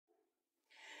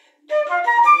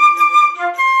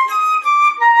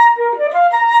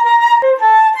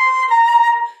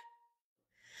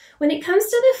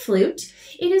flute.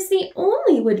 It is the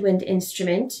only woodwind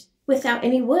instrument without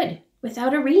any wood,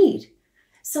 without a reed.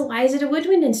 So why is it a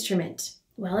woodwind instrument?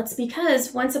 Well, it's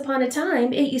because once upon a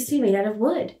time, it used to be made out of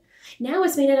wood. Now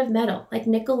it's made out of metal, like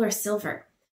nickel or silver.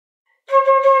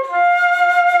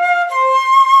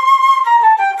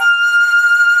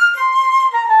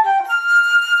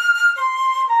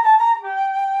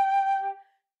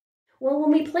 Well,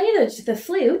 when we play the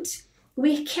flute,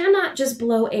 we cannot just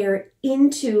blow air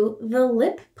into the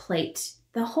lip plate,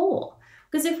 the hole,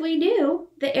 because if we do,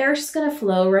 the air is just going to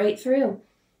flow right through.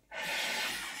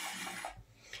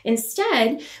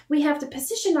 Instead, we have to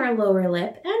position our lower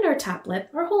lip and our top lip,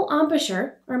 our whole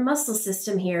embouchure, our muscle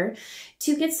system here,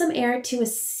 to get some air to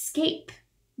escape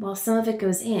while some of it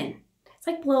goes in. It's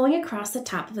like blowing across the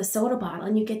top of a soda bottle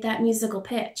and you get that musical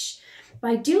pitch.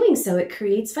 By doing so, it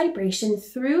creates vibration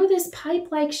through this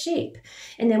pipe-like shape,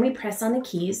 and then we press on the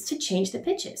keys to change the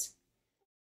pitches.